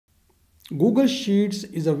Google Sheets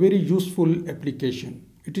is a very useful application.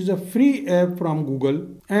 It is a free app from Google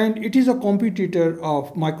and it is a competitor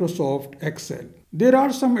of Microsoft Excel. There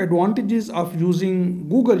are some advantages of using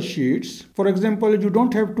Google Sheets. For example, you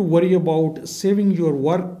don't have to worry about saving your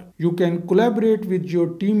work. You can collaborate with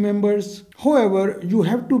your team members. However, you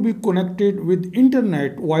have to be connected with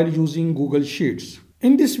internet while using Google Sheets.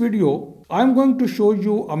 In this video, I am going to show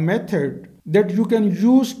you a method that you can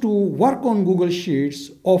use to work on Google Sheets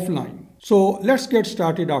offline. So let's get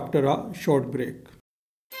started after a short break.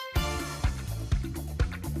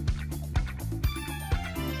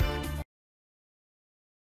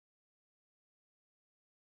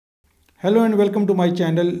 Hello and welcome to my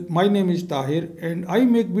channel. My name is Tahir and I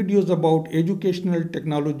make videos about educational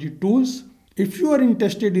technology tools. If you are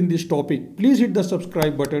interested in this topic, please hit the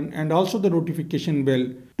subscribe button and also the notification bell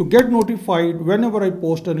to get notified whenever I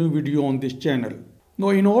post a new video on this channel. Now,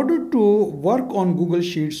 in order to work on Google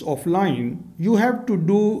Sheets offline, you have to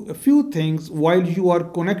do a few things while you are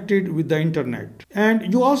connected with the internet.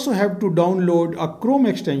 And you also have to download a Chrome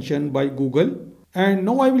extension by Google. And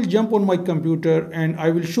now I will jump on my computer and I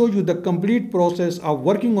will show you the complete process of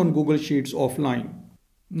working on Google Sheets offline.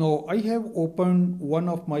 Now I have opened one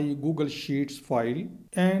of my Google Sheets file,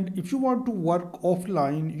 and if you want to work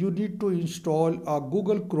offline, you need to install a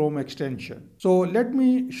Google Chrome extension. So let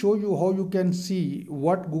me show you how you can see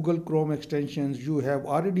what Google Chrome extensions you have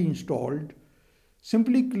already installed.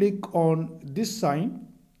 Simply click on this sign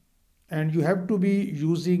and you have to be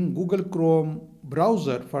using Google Chrome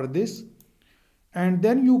browser for this. And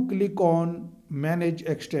then you click on Manage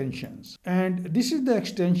Extensions. And this is the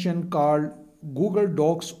extension called Google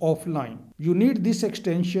Docs Offline. You need this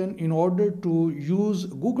extension in order to use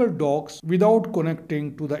Google Docs without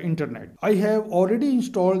connecting to the internet. I have already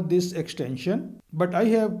installed this extension, but I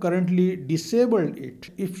have currently disabled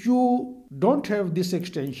it. If you don't have this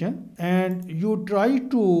extension and you try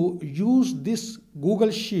to use this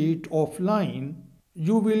Google Sheet offline,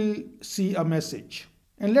 you will see a message.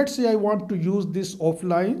 And let's say I want to use this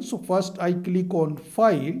offline. So first I click on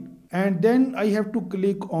File and then I have to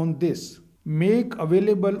click on this, Make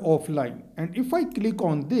Available Offline. And if I click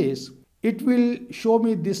on this, it will show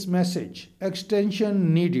me this message,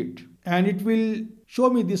 Extension Needed. And it will show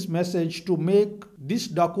me this message to make this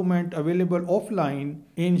document available offline,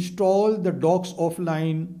 install the Docs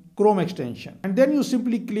Offline Chrome extension. And then you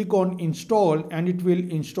simply click on Install and it will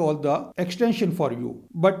install the extension for you.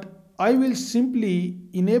 But I will simply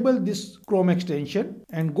enable this Chrome extension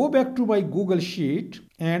and go back to my Google Sheet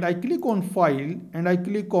and I click on File and I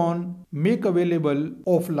click on Make Available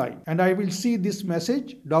Offline. And I will see this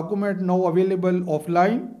message, document now available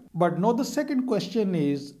offline. But now the second question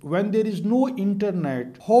is, when there is no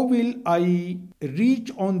internet, how will I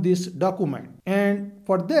reach on this document? And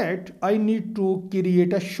for that, I need to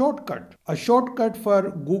create a shortcut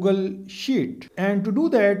for Google Sheet. And to do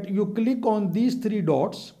that, you click on these three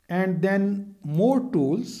dots and then More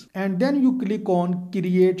Tools, and then you click on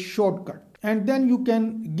Create Shortcut. And then you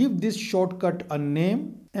can give this shortcut a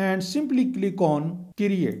name and simply click on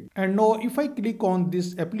Create. And now if I click on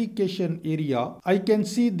this application area, I can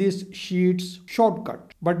see this Sheets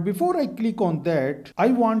shortcut. But before I click on that, I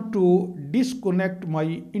want to disconnect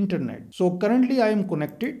my internet. So currently I am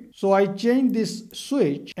connected. So I change this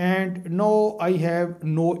switch and now I have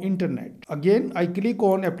no internet. Again, I click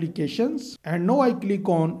on Applications and now I click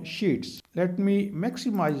on Sheets. Let me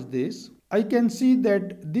maximize this. I can see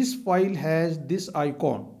that this file has this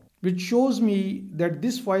icon, which shows me that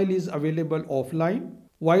this file is available offline,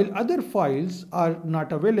 while other files are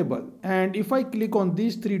not available. And if I click on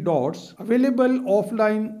these three dots, available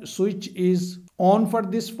offline switch is on for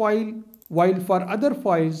this file, while for other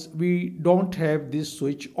files, we don't have this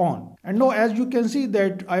switch on. And now as you can see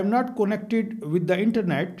that I am not connected with the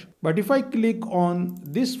internet, but if I click on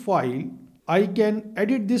this file, I can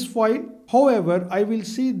edit this file. However, I will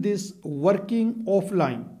see this working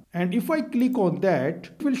offline. And if I click on that,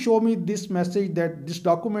 it will show me this message that this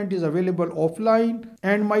document is available offline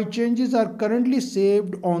and my changes are currently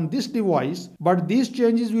saved on this device, but these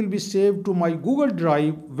changes will be saved to my Google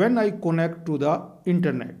Drive when I connect to the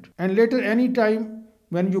internet. And later anytime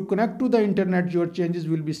when you connect to the internet, your changes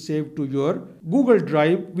will be saved to your Google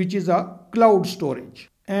Drive, which is a cloud storage.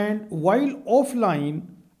 And while offline,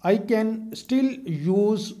 I can still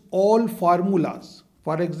use all formulas.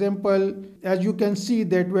 For example, as you can see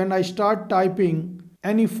that when I start typing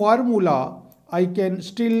any formula, I can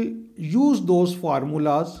still use those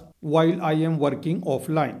formulas while I am working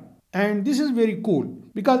offline. And this is very cool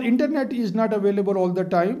because internet is not available all the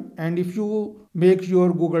time. And if you make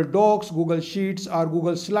your Google Docs, Google Sheets or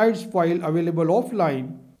Google Slides file available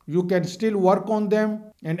offline, you can still work on them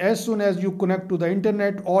And as soon as you connect to the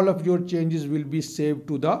internet, all of your changes will be saved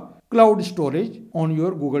to the cloud storage on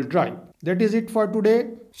your Google Drive. That is it for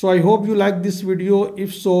today. So I hope you like this video.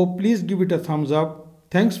 If so, please give it a thumbs up.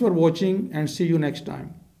 Thanks for watching and see you next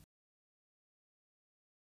time.